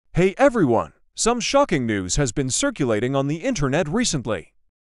Hey everyone! Some shocking news has been circulating on the internet recently.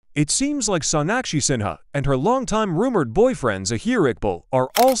 It seems like Sonakshi Sinha and her longtime rumored boyfriend Zaheer Iqbal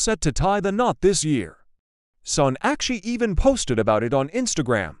are all set to tie the knot this year. Sonakshi even posted about it on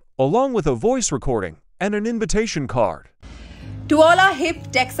Instagram, along with a voice recording and an invitation card. To all our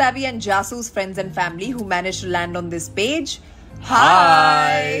hip, tech-savvy and Jasoos friends and family who managed to land on this page,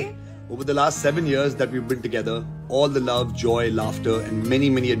 hi! Over the last 7 years that we've been together, all the love, joy, laughter and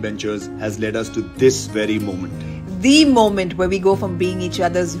many adventures has led us to this very moment. The moment where we go from being each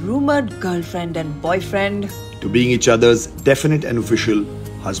other's rumored girlfriend and boyfriend to being each other's definite and official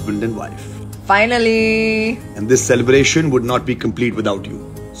husband and wife. Finally! And this celebration would not be complete without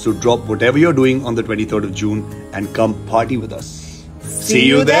you. So drop whatever you're doing on the 23rd of June and come party with us. See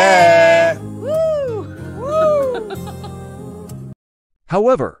you there! Woo! Woo!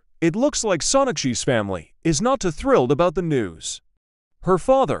 However, it looks like Sonakshi's family is not too thrilled about the news. Her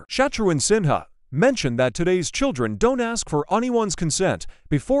father, Shatrughan Sinha, mentioned that today's children don't ask for anyone's consent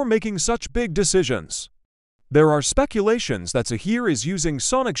before making such big decisions. There are speculations that Zaheer is using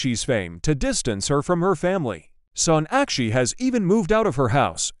Sonakshi's fame to distance her from her family. Sonakshi has even moved out of her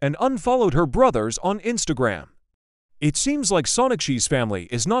house and unfollowed her brothers on Instagram. It seems like Sonakshi's family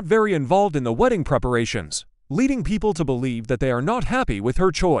is not very involved in the wedding preparations, leading people to believe that they are not happy with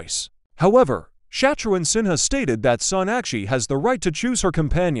her choice. However, Shatrughan Sinha stated that Sonakshi has the right to choose her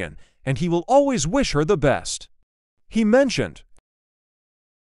companion and he will always wish her the best. He mentioned,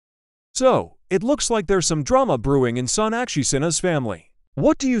 "So, it looks like there's some drama brewing in Sonakshi Sinha's family.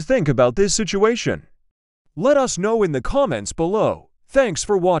 What do you think about this situation? Let us know in the comments below. Thanks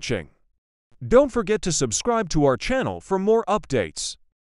for watching. Don't forget to subscribe to our channel for more updates.